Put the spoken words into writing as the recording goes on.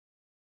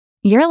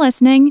You're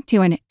listening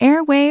to an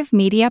Airwave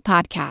Media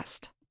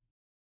Podcast.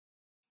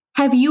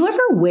 Have you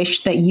ever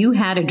wished that you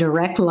had a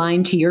direct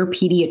line to your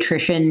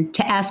pediatrician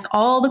to ask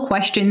all the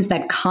questions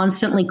that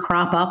constantly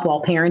crop up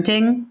while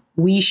parenting?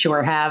 We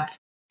sure have.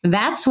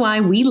 That's why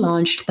we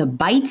launched the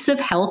Bites of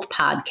Health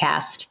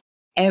podcast.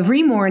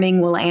 Every morning,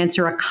 we'll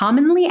answer a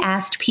commonly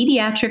asked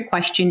pediatric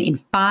question in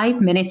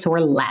 5 minutes or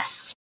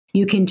less.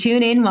 You can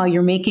tune in while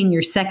you're making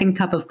your second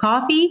cup of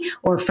coffee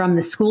or from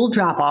the school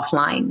drop-off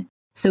line.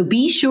 So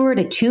be sure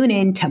to tune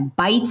in to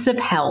Bites of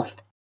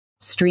Health,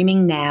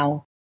 streaming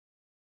now.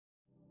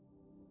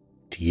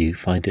 Do you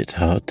find it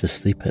hard to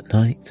sleep at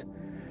night?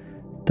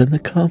 Then the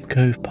Calm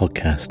Cove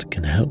podcast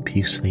can help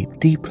you sleep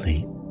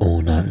deeply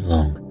all night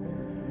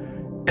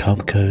long.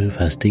 Calm Cove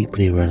has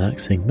deeply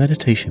relaxing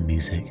meditation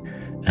music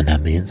and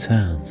ambient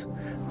sounds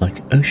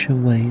like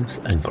ocean waves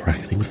and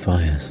crackling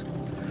fires.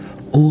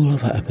 All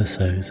of our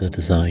episodes are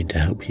designed to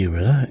help you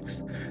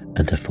relax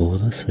and to fall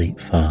asleep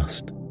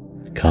fast.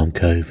 Calm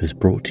Cove is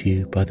brought to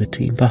you by the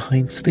team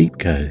behind Sleep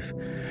Cove,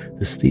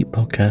 the sleep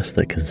podcast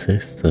that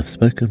consists of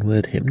spoken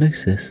word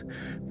hypnosis,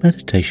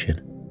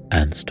 meditation,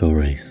 and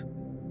stories.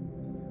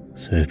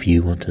 So if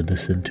you want to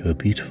listen to a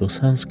beautiful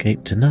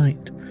soundscape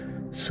tonight,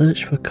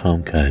 search for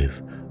Calm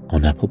Cove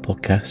on Apple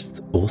Podcasts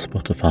or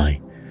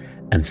Spotify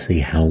and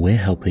see how we're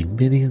helping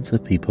millions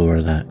of people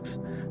relax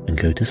and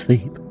go to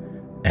sleep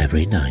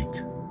every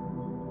night.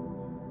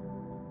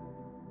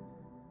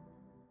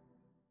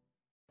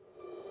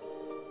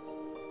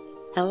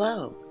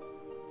 Hello,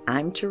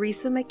 I'm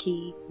Teresa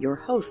McKee, your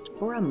host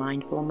for A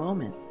Mindful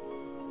Moment.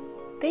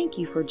 Thank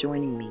you for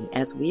joining me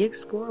as we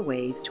explore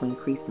ways to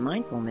increase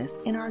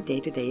mindfulness in our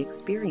day-to-day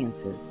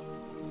experiences.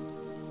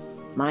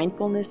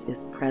 Mindfulness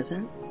is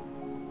presence,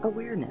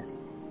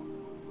 awareness.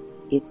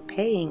 It's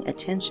paying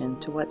attention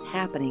to what's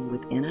happening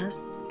within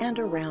us and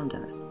around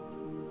us.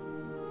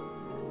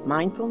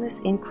 Mindfulness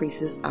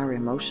increases our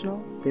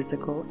emotional,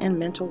 physical, and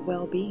mental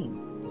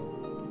well-being.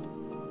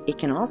 It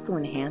can also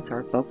enhance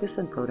our focus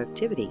and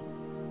productivity,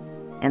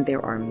 and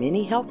there are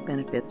many health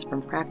benefits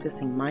from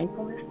practicing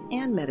mindfulness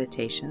and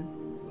meditation,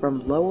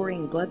 from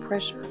lowering blood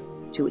pressure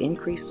to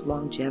increased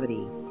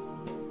longevity.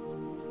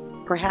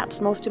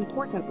 Perhaps most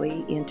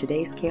importantly, in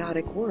today's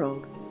chaotic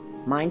world,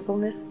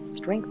 mindfulness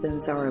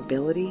strengthens our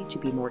ability to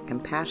be more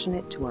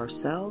compassionate to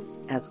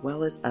ourselves as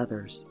well as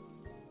others.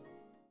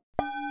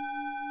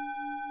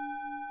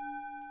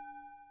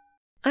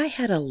 I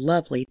had a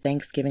lovely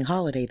Thanksgiving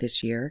holiday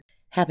this year,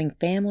 having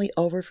family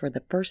over for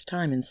the first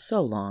time in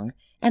so long,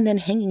 and then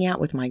hanging out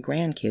with my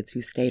grandkids who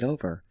stayed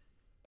over.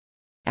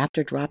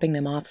 After dropping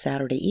them off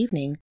Saturday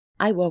evening,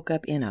 I woke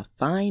up in a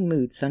fine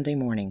mood Sunday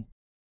morning,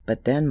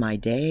 but then my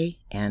day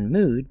and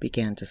mood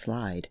began to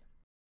slide.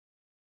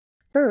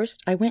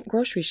 First, I went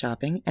grocery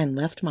shopping and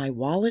left my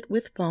wallet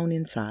with phone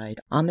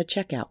inside on the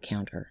checkout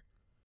counter.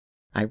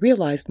 I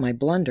realized my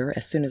blunder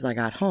as soon as I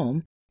got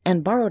home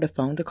and borrowed a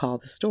phone to call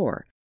the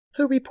store,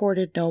 who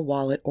reported no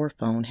wallet or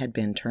phone had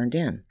been turned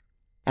in.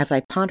 As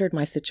I pondered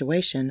my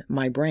situation,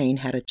 my brain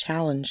had a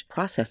challenge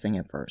processing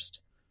at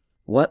first.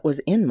 What was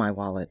in my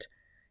wallet?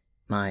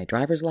 My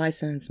driver's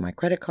license, my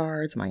credit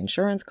cards, my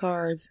insurance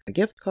cards, a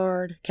gift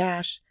card,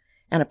 cash,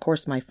 and of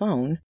course my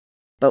phone.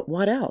 But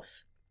what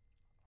else?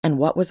 And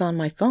what was on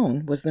my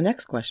phone was the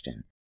next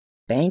question.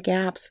 Bank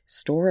apps,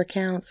 store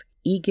accounts,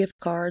 e-gift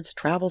cards,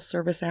 travel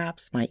service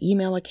apps, my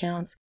email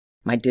accounts,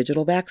 my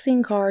digital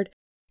vaccine card,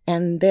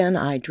 and then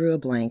I drew a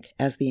blank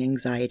as the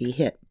anxiety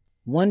hit,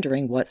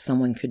 wondering what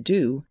someone could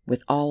do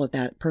with all of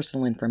that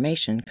personal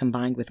information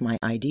combined with my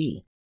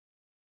ID.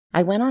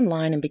 I went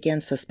online and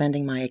began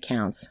suspending my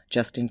accounts,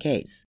 just in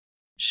case.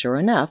 Sure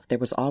enough, there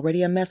was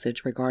already a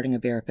message regarding a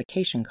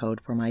verification code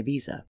for my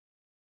Visa.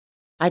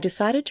 I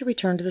decided to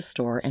return to the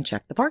store and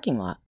check the parking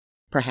lot.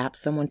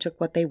 Perhaps someone took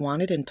what they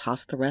wanted and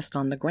tossed the rest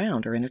on the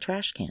ground or in a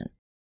trash can.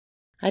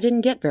 I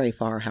didn't get very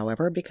far,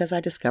 however, because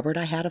I discovered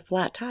I had a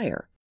flat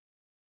tire.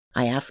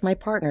 I asked my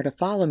partner to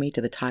follow me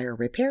to the tire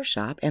repair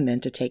shop and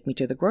then to take me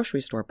to the grocery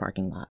store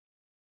parking lot.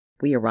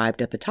 We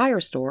arrived at the tire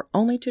store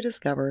only to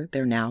discover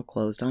they're now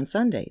closed on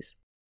Sundays.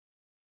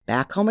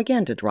 Back home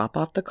again to drop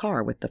off the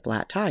car with the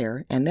flat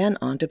tire and then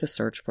on to the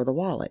search for the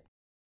wallet.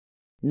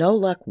 No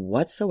luck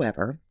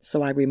whatsoever,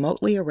 so I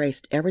remotely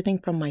erased everything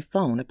from my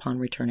phone upon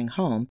returning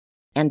home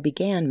and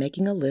began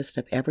making a list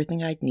of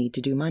everything I'd need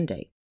to do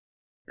Monday.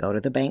 Go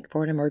to the bank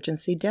for an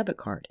emergency debit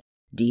card,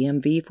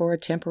 DMV for a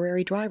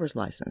temporary driver's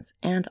license,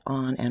 and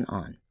on and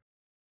on.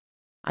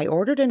 I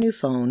ordered a new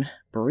phone,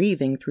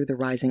 breathing through the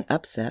rising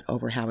upset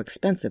over how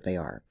expensive they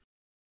are.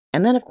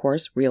 And then, of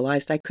course,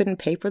 realized I couldn't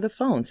pay for the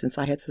phone since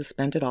I had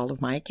suspended all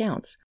of my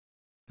accounts.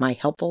 My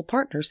helpful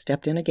partner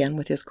stepped in again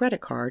with his credit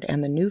card,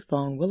 and the new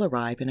phone will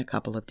arrive in a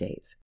couple of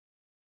days.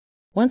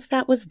 Once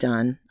that was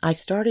done, I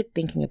started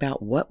thinking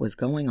about what was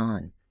going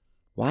on.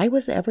 Why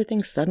was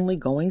everything suddenly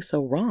going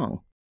so wrong?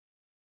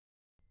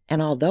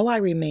 And although I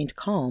remained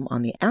calm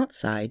on the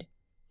outside,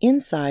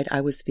 inside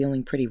I was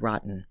feeling pretty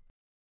rotten.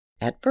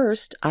 At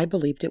first, I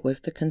believed it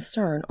was the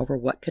concern over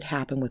what could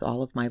happen with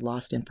all of my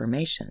lost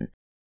information,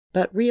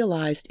 but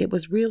realized it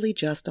was really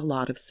just a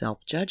lot of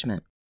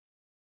self-judgment.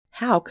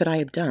 How could I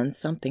have done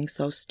something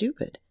so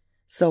stupid,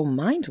 so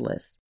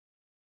mindless?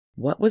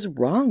 What was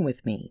wrong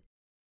with me?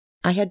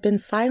 I had been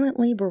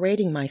silently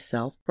berating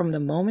myself from the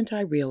moment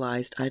I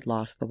realized I'd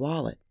lost the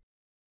wallet.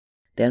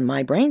 Then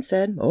my brain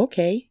said,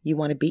 "Okay, you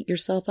want to beat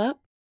yourself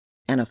up?"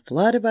 And a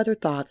flood of other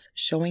thoughts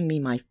showing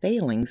me my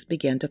failings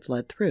began to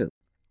flood through.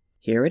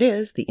 Here it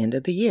is, the end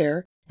of the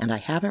year, and I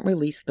haven't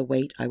released the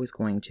weight I was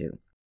going to.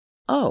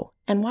 Oh,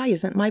 and why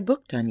isn't my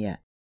book done yet?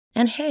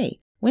 And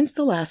hey, when's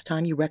the last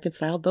time you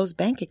reconciled those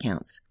bank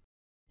accounts?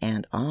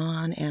 And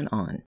on and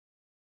on.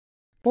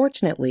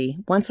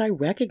 Fortunately, once I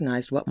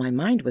recognized what my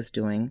mind was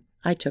doing,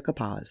 I took a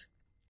pause.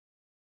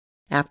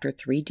 After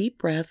 3 deep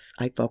breaths,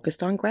 I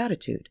focused on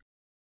gratitude.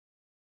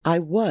 I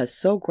was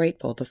so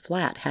grateful the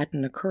flat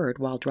hadn't occurred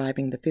while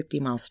driving the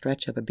 50-mile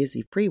stretch of a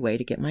busy freeway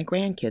to get my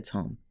grandkids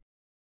home.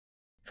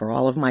 For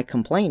all of my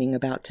complaining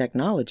about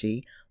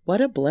technology, what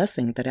a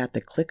blessing that at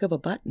the click of a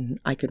button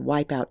I could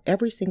wipe out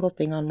every single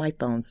thing on my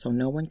phone so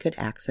no one could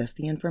access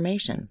the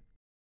information.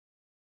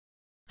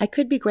 I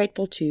could be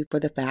grateful, too, for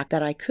the fact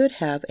that I could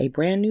have a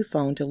brand new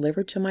phone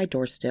delivered to my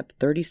doorstep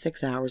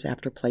 36 hours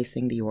after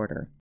placing the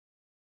order.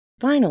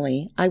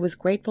 Finally, I was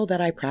grateful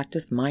that I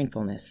practiced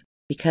mindfulness,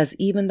 because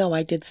even though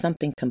I did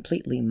something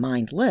completely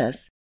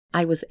mindless,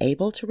 I was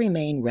able to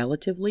remain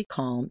relatively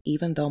calm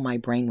even though my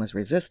brain was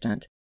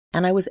resistant,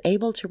 and I was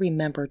able to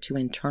remember to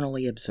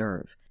internally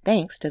observe,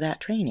 thanks to that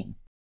training.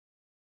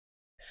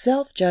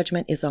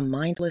 Self-judgment is a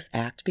mindless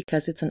act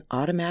because it's an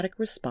automatic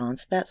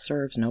response that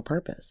serves no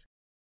purpose.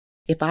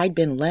 If I'd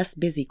been less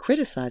busy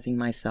criticizing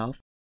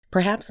myself,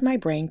 perhaps my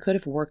brain could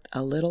have worked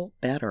a little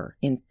better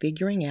in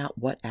figuring out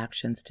what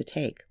actions to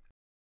take.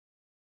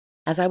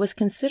 As I was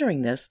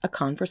considering this, a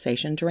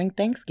conversation during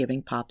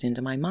Thanksgiving popped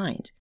into my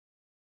mind.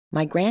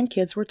 My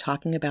grandkids were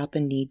talking about the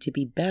need to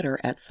be better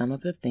at some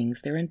of the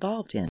things they're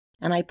involved in,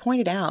 and I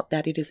pointed out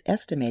that it is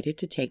estimated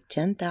to take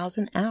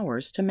 10,000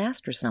 hours to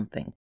master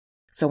something.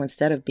 So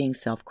instead of being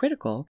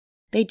self-critical,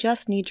 they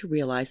just need to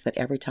realize that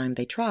every time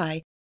they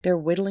try, they're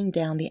whittling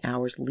down the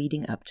hours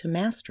leading up to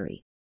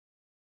mastery.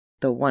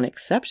 The one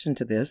exception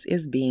to this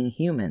is being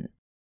human.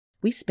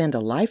 We spend a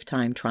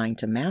lifetime trying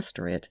to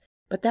master it,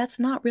 but that's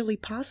not really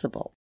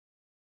possible.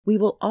 We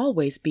will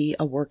always be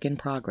a work in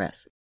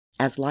progress,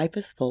 as life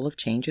is full of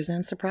changes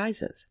and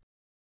surprises.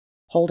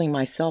 Holding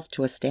myself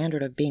to a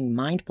standard of being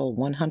mindful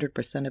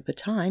 100% of the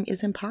time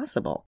is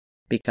impossible,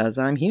 because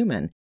I'm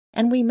human,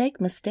 and we make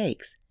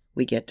mistakes,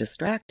 we get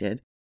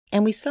distracted,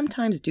 and we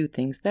sometimes do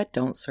things that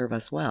don't serve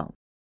us well.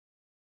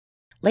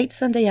 Late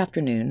Sunday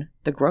afternoon,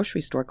 the grocery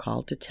store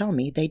called to tell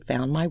me they'd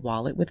found my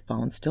wallet with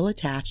phone still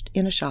attached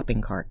in a shopping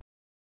cart.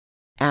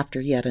 After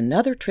yet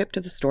another trip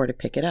to the store to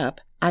pick it up,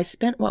 I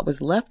spent what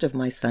was left of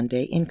my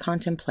Sunday in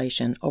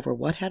contemplation over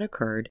what had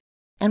occurred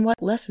and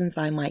what lessons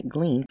I might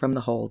glean from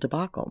the whole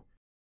debacle.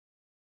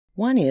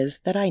 One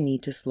is that I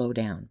need to slow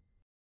down.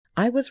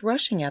 I was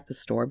rushing at the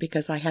store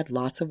because I had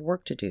lots of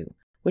work to do,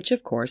 which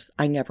of course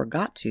I never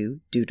got to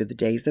due to the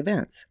day's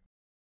events.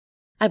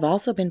 I've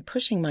also been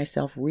pushing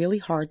myself really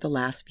hard the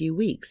last few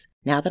weeks,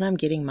 now that I'm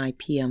getting my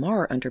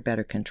PMR under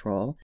better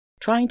control,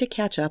 trying to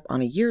catch up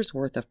on a year's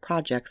worth of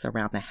projects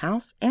around the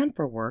house and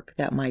for work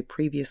that my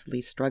previously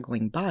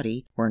struggling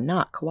body were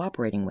not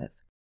cooperating with.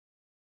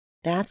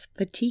 That's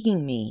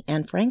fatiguing me,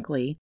 and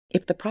frankly,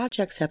 if the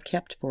projects have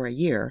kept for a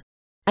year,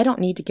 I don't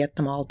need to get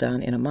them all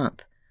done in a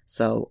month,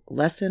 so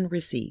lesson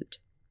received.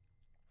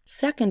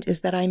 Second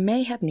is that I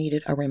may have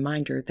needed a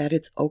reminder that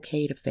it's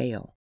okay to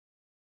fail.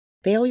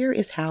 Failure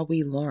is how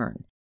we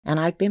learn, and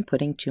I've been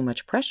putting too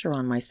much pressure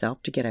on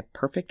myself to get a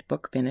perfect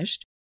book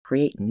finished,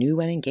 create new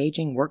and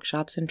engaging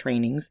workshops and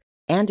trainings,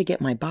 and to get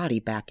my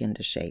body back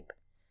into shape.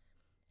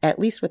 At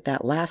least with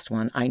that last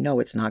one, I know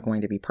it's not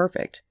going to be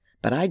perfect,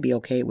 but I'd be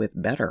okay with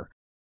better.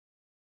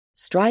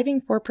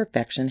 Striving for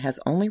perfection has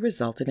only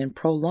resulted in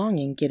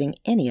prolonging getting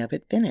any of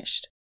it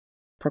finished.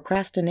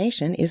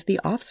 Procrastination is the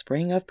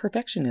offspring of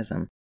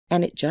perfectionism,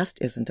 and it just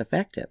isn't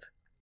effective.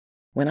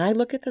 When I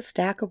look at the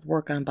stack of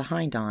work I'm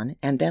behind on,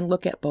 and then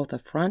look at both a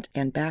front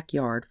and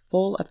backyard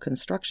full of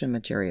construction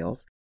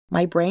materials,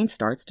 my brain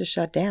starts to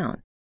shut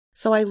down,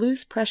 so I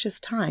lose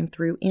precious time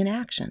through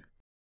inaction.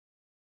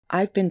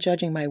 I've been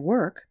judging my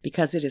work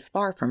because it is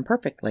far from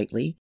perfect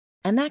lately,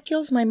 and that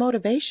kills my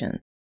motivation,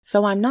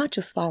 so I'm not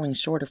just falling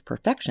short of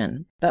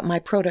perfection, but my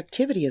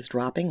productivity is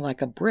dropping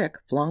like a brick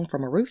flung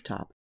from a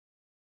rooftop.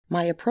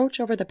 My approach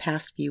over the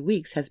past few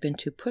weeks has been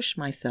to push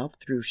myself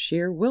through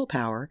sheer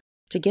willpower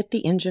to get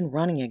the engine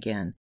running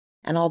again,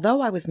 and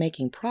although I was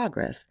making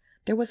progress,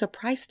 there was a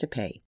price to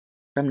pay,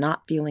 from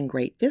not feeling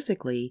great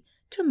physically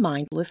to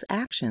mindless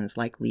actions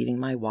like leaving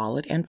my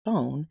wallet and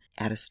phone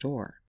at a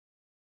store.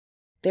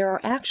 There are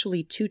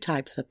actually 2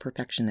 types of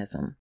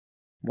perfectionism.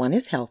 One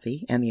is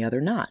healthy and the other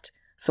not,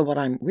 so what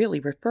I'm really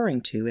referring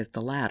to is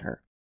the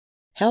latter.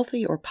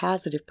 Healthy or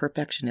positive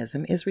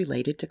perfectionism is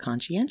related to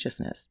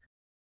conscientiousness.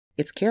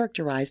 It's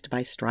characterized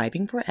by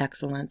striving for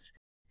excellence,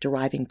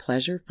 deriving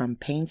pleasure from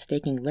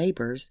painstaking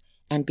labors,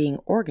 and being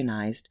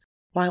organized,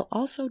 while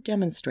also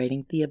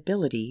demonstrating the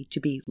ability to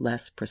be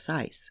less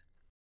precise.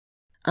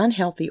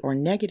 Unhealthy or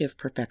negative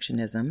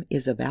perfectionism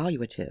is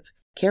evaluative,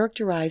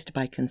 characterized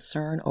by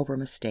concern over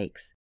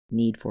mistakes,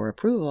 need for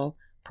approval,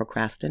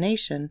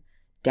 procrastination,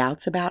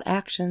 doubts about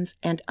actions,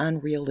 and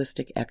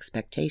unrealistic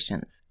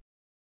expectations.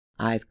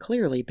 I've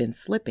clearly been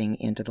slipping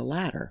into the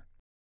latter.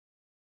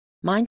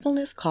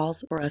 Mindfulness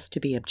calls for us to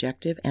be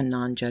objective and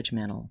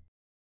non-judgmental.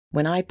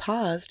 When I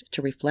paused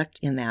to reflect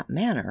in that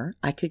manner,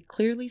 I could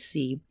clearly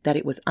see that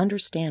it was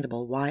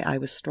understandable why I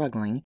was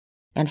struggling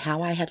and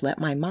how I had let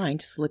my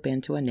mind slip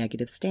into a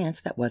negative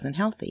stance that wasn't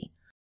healthy.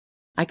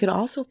 I could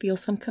also feel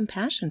some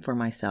compassion for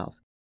myself.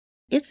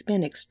 It's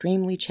been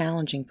extremely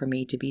challenging for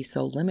me to be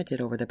so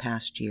limited over the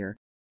past year,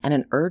 and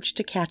an urge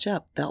to catch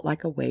up felt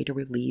like a way to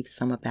relieve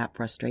some of that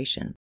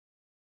frustration,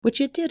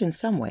 which it did in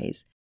some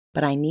ways,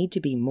 but I need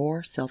to be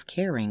more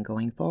self-caring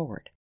going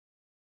forward.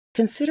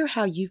 Consider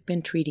how you've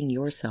been treating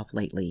yourself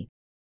lately.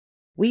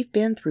 We've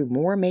been through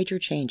more major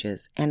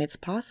changes, and it's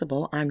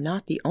possible I'm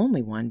not the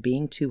only one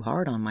being too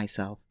hard on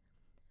myself.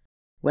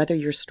 Whether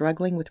you're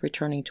struggling with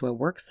returning to a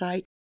work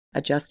site,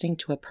 adjusting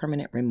to a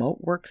permanent remote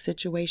work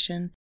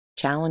situation,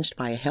 challenged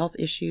by a health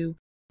issue,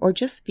 or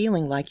just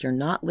feeling like you're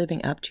not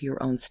living up to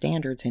your own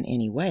standards in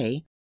any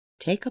way,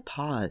 take a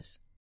pause.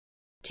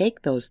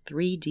 Take those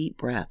 3 deep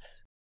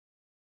breaths.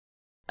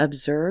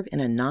 Observe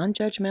in a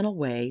non-judgmental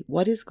way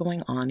what is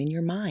going on in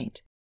your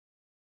mind.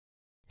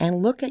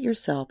 And look at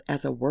yourself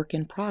as a work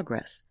in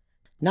progress,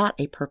 not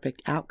a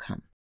perfect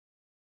outcome.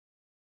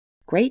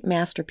 Great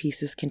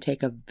masterpieces can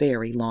take a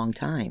very long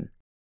time.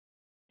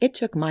 It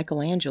took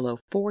Michelangelo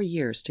 4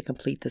 years to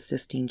complete the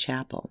Sistine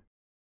Chapel.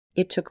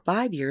 It took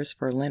 5 years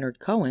for Leonard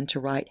Cohen to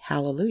write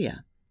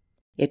Hallelujah.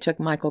 It took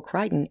Michael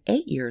Crichton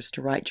 8 years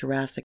to write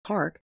Jurassic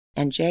Park,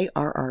 and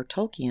J.R.R.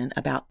 Tolkien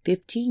about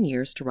 15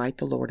 years to write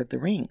The Lord of the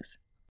Rings.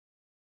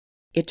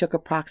 It took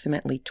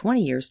approximately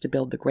 20 years to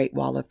build the Great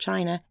Wall of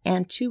China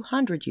and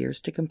 200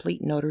 years to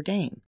complete Notre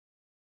Dame.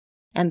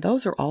 And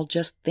those are all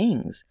just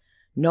things,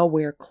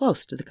 nowhere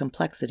close to the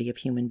complexity of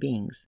human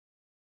beings.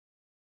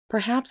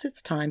 Perhaps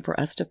it's time for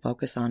us to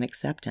focus on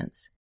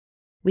acceptance.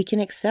 We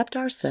can accept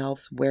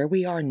ourselves where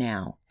we are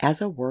now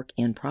as a work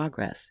in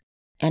progress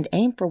and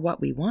aim for what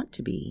we want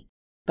to be,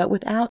 but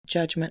without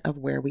judgment of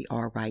where we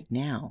are right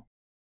now.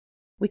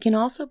 We can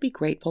also be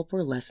grateful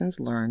for lessons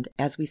learned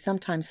as we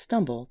sometimes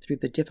stumble through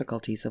the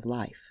difficulties of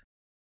life.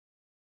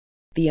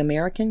 The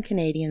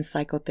American-Canadian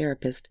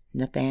psychotherapist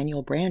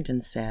Nathaniel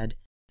Branden said,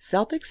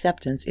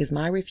 "Self-acceptance is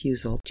my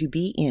refusal to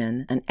be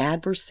in an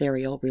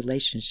adversarial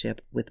relationship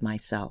with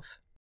myself."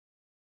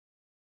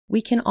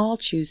 We can all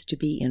choose to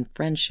be in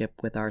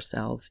friendship with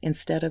ourselves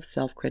instead of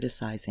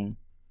self-criticizing.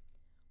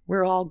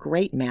 We're all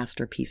great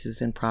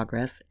masterpieces in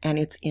progress, and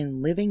it's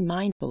in living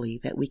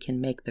mindfully that we can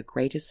make the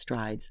greatest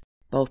strides,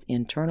 both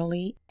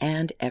internally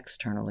and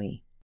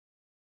externally.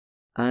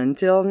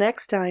 Until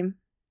next time,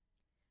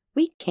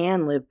 we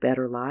can live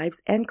better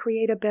lives and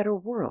create a better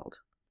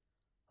world.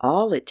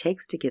 All it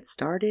takes to get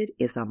started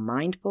is a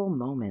mindful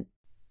moment.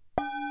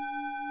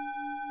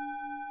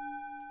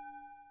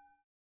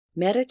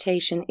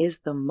 Meditation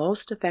is the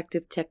most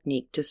effective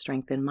technique to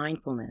strengthen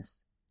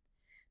mindfulness.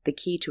 The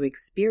key to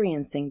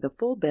experiencing the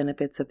full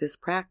benefits of this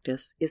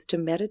practice is to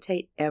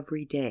meditate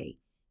every day,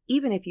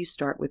 even if you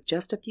start with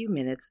just a few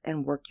minutes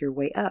and work your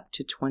way up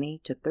to 20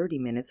 to 30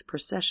 minutes per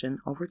session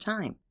over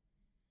time.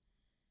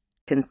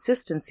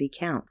 Consistency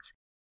counts,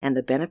 and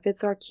the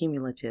benefits are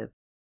cumulative.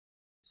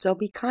 So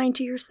be kind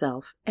to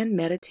yourself and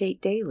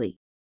meditate daily.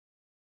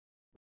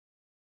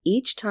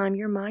 Each time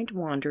your mind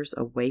wanders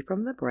away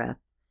from the breath,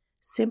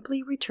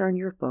 simply return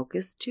your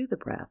focus to the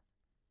breath.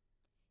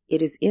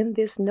 It is in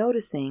this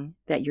noticing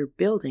that you're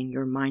building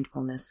your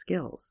mindfulness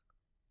skills.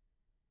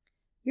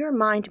 Your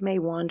mind may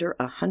wander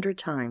 100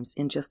 times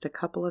in just a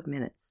couple of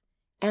minutes,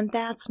 and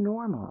that's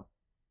normal.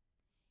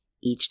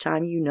 Each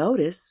time you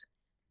notice,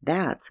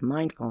 that's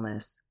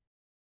mindfulness.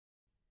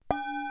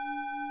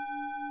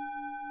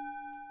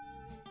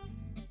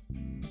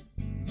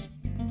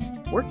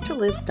 Work to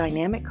Live's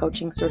Dynamic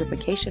Coaching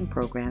Certification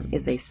Program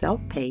is a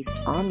self-paced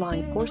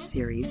online course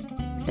series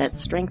that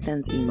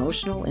strengthens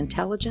emotional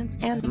intelligence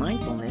and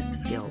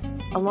mindfulness skills,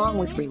 along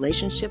with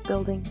relationship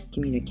building,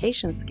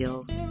 communication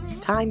skills,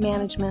 time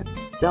management,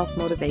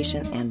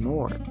 self-motivation, and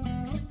more.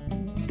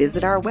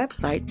 Visit our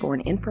website for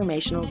an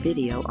informational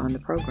video on the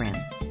program.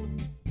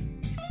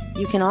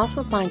 You can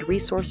also find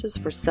resources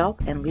for self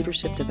and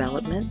leadership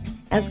development,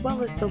 as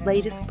well as the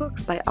latest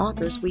books by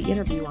authors we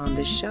interview on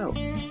this show.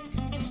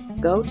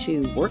 Go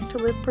to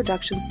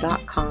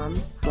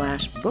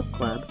worktoliveproductions.com/book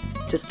club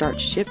to start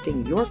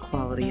shifting your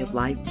quality of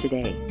life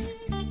today.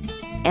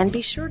 And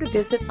be sure to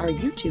visit our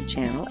YouTube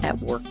channel at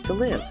Work to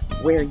Live,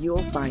 where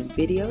you'll find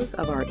videos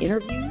of our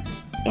interviews,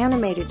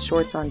 animated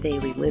shorts on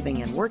daily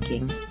living and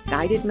working,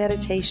 guided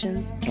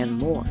meditations, and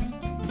more.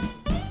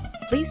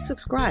 Please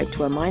subscribe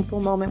to A Mindful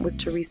Moment with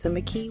Teresa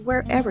McKee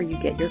wherever you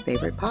get your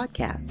favorite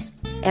podcasts,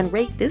 and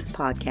rate this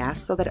podcast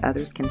so that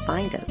others can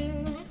find us.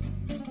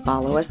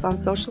 Follow us on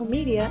social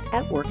media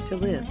at Work to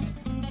Live.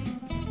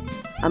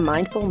 A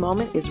Mindful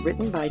Moment is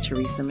written by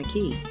Teresa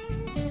McKee.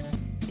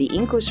 The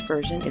English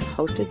version is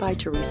hosted by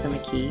Teresa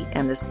McKee,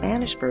 and the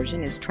Spanish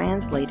version is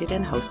translated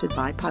and hosted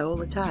by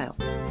Paola Tile.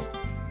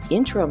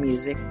 Intro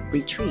music,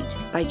 Retreat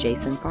by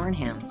Jason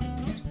Farnham.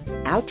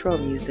 Outro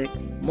music,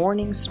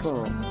 Morning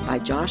Stroll by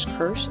Josh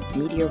Kirsch,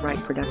 Media Right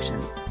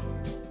Productions.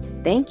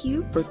 Thank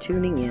you for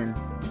tuning in.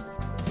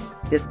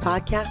 This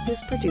podcast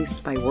is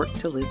produced by Work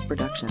to Live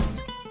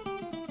Productions.